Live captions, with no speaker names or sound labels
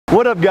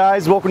What up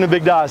guys, welcome to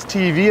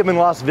BigDawsTv. I'm in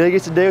Las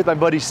Vegas today with my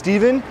buddy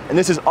Steven, and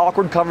this is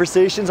Awkward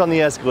Conversations on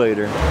the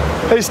Escalator.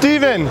 Hey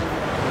Steven!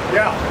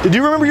 Yeah? Did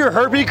you remember your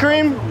herpes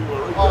cream?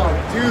 Oh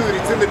dude,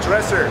 it's in the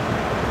dresser.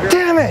 Here.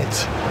 Damn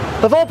it!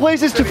 Of all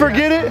places to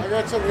forget it? I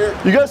got some here.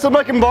 You got some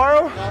I can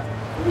borrow?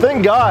 Yeah.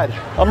 Thank God.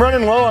 I'm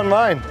running low on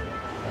mine.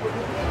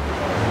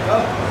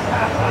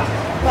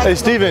 Hey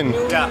Steven,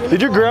 Yeah.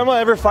 Did your grandma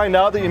ever find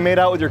out that you made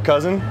out with your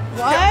cousin?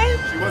 What?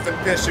 She wasn't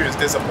pissed, she was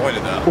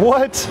disappointed though.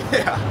 What?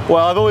 Yeah.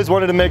 Well, I've always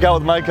wanted to make out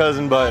with my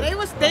cousin, but... They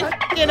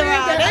f***ing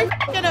around. They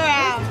f***ing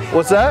around.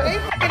 What's that? They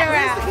f***ing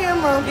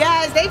around.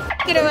 Yes, they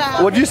f***ing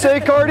around. What'd you say,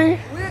 Cardi?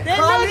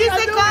 No, you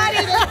said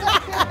Cardi.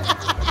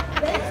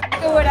 They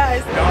f***ing with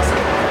us. Dawson,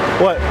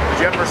 What? did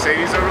you have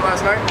Mercedes over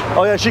last night?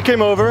 Oh yeah, she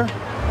came over.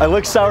 I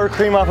licked sour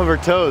cream off of her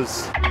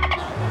toes.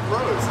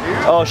 Gross,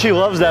 dude. Oh, she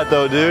loves that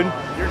though, dude.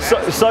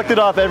 Sucked it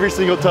off every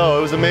single toe.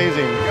 It was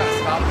amazing. You gotta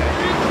stop that,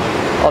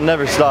 dude. I'll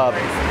never stop.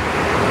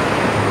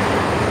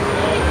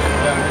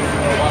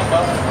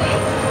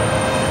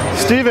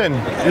 Steven,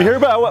 you hear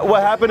about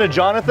what happened to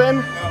Jonathan?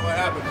 No, what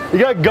happened? He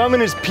got gum in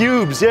his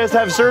pubes. He has to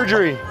have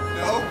surgery.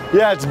 No?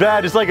 Yeah, it's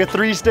bad. It's like a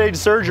 3-stage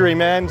surgery,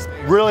 man. It's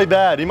really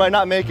bad. He might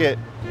not make it.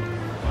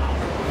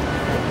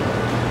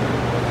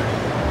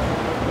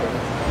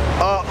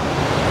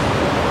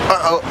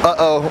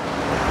 Uh-oh.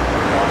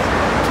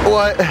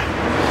 What?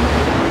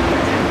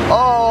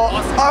 Oh.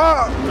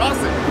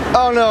 Dawson.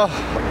 Oh no.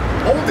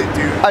 Hold it,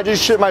 dude. I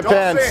just shit my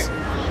pants.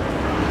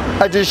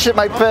 I just shit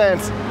my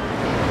pants.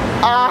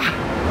 Ah.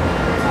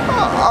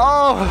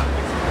 Oh.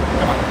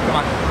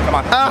 Come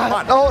on.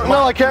 Oh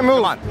no, I can't move.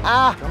 Come on.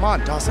 Ah. Come on,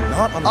 Dawson.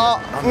 Not on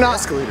the no.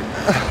 escalator.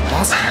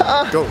 Dawson,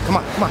 go. Come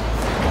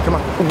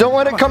on. Don't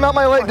let it come out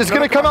my leg. It's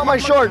gonna come out my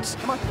shorts.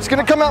 It's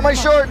gonna come out my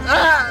shorts.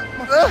 Ah.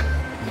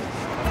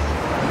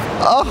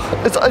 Oh,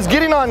 it's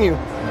getting on you.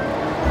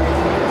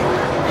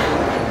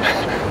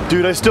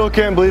 Dude, I still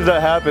can't believe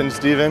that happened,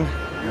 Steven.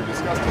 You're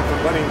disgusting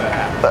for letting that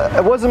happen.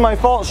 It wasn't my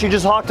fault. She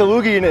just hawked a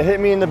loogie and it hit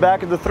me in the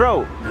back of the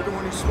throat. You're the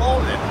one who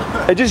swallowed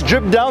it. It just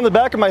dripped down the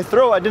back of my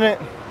throat. It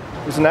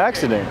was an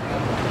accident.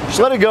 Just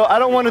let it go. I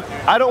don't want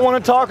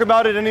to talk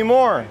about it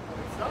anymore.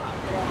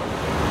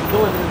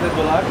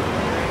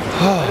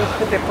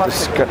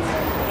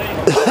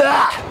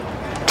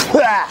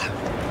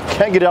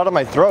 Can't get it out of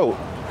my throat.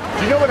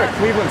 Do you know what a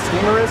Cleveland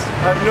steamer is?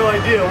 I have no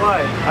idea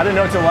why. I didn't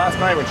know until last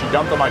night when she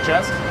dumped on my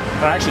chest,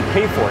 and I actually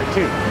paid for it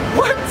too.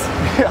 What?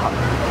 Yeah.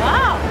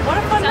 Wow, what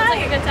a fun night.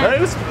 Like a good time.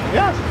 It was,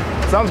 yeah.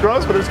 Sounds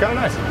gross, but it was kind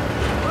of nice.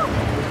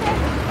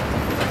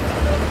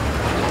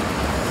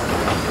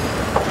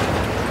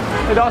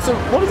 Hey Dawson,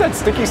 what was that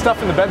sticky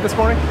stuff in the bed this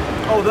morning?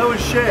 Oh, that was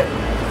shit.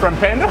 From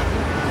Panda?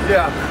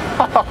 Yeah.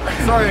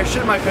 Sorry, I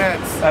shit my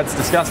pants. That's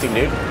disgusting,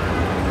 dude.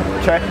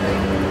 Okay.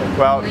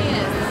 Well,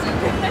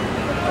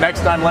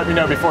 next time let me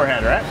know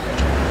beforehand, all right?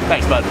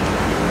 Thanks, bud.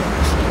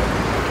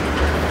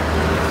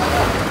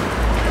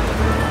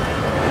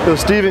 So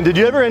Steven, did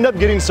you ever end up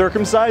getting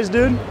circumcised,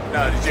 dude?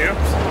 No, did you?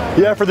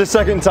 Yeah, for the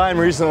second time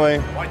recently.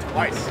 Why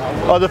twice?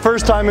 The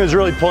first time it was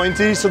really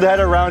pointy, so they had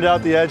to round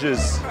out the edges.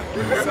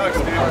 Sucks,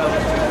 dude.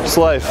 It's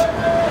life.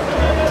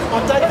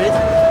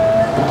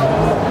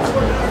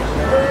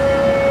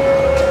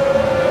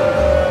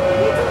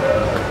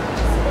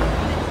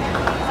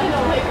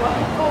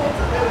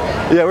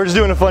 Yeah, we're just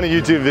doing a funny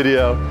YouTube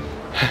video.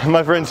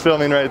 My friend's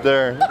filming right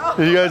there.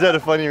 You guys had a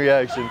funny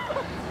reaction.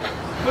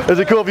 Is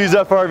it cool if you use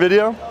that for our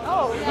video?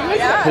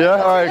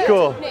 Yeah? All right,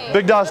 cool.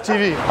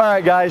 BigDawsTv. All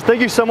right, guys,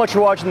 thank you so much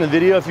for watching the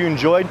video. If you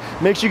enjoyed,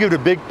 make sure you give it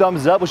a big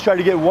thumbs up. Let's try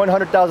to get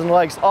 100,000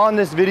 likes on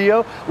this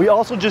video. We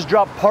also just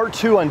dropped part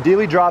 2 on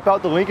Daily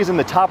Dropout. The link is in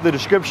the top of the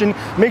description.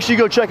 Make sure you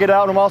go check it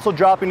out. I'm also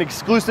dropping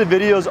exclusive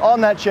videos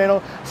on that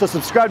channel, so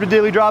subscribe to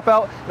Daily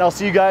Dropout, and I'll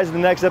see you guys in the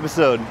next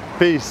episode.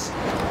 Peace.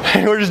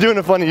 We're just doing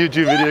a funny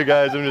YouTube video,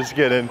 guys. I'm just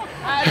kidding.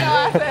 I know,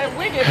 I said,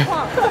 we get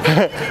pumped.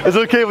 It's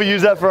okay if we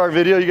use that for our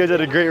video. You guys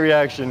had a great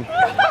reaction.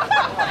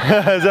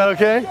 Is that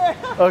okay?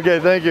 Okay,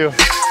 thank you.